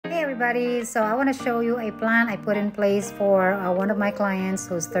Hey everybody, so I want to show you a plan I put in place for one of my clients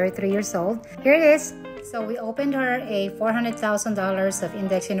who's 33 years old. Here it is. So we opened her a $400,000 of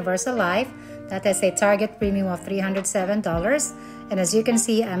Index Universal Life. That is a target premium of $307. And as you can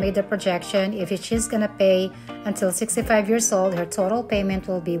see, I made the projection. If she's going to pay until 65 years old, her total payment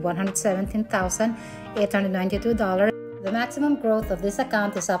will be $117,892. The maximum growth of this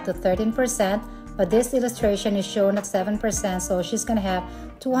account is up to 13%. But this illustration is shown at 7%, so she's going to have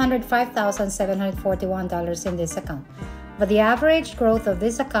 $205,741 in this account. But the average growth of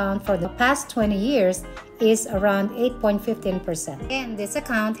this account for the past 20 years is around 8.15%. And this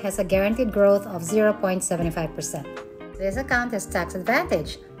account has a guaranteed growth of 0.75%. This account has tax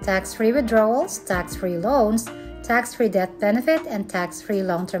advantage, tax-free withdrawals, tax-free loans, tax-free death benefit, and tax-free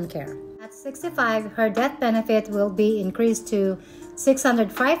long-term care. At 65, her death benefit will be increased to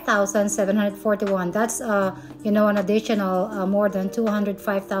 $605,741. That's an additional more than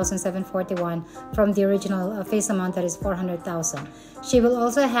 $205,741 from the original face amount that is $400,000. She will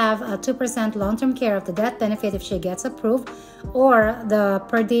also have a 2% long-term care of the death benefit if she gets approved, or the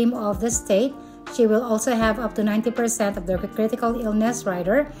per diem of the state. She will also have up to 90% of the critical illness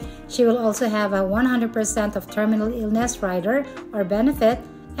rider. She will also have a 100% of terminal illness rider or benefit.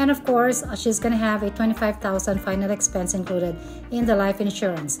 And of course, she's going to have a $25,000 final expense included in the life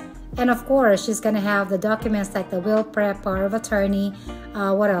insurance. And of course, she's going to have the documents like the will, prep, power of attorney,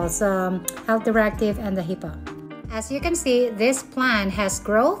 health directive, and the HIPAA. As you can see, this plan has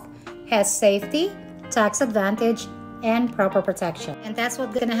growth, has safety, tax advantage, and proper protection. And that's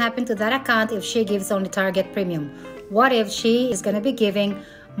what's going to happen to that account if she gives only target premium. What if she is going to be giving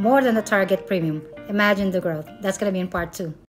more than the target premium? Imagine the growth. That's going to be in part 2.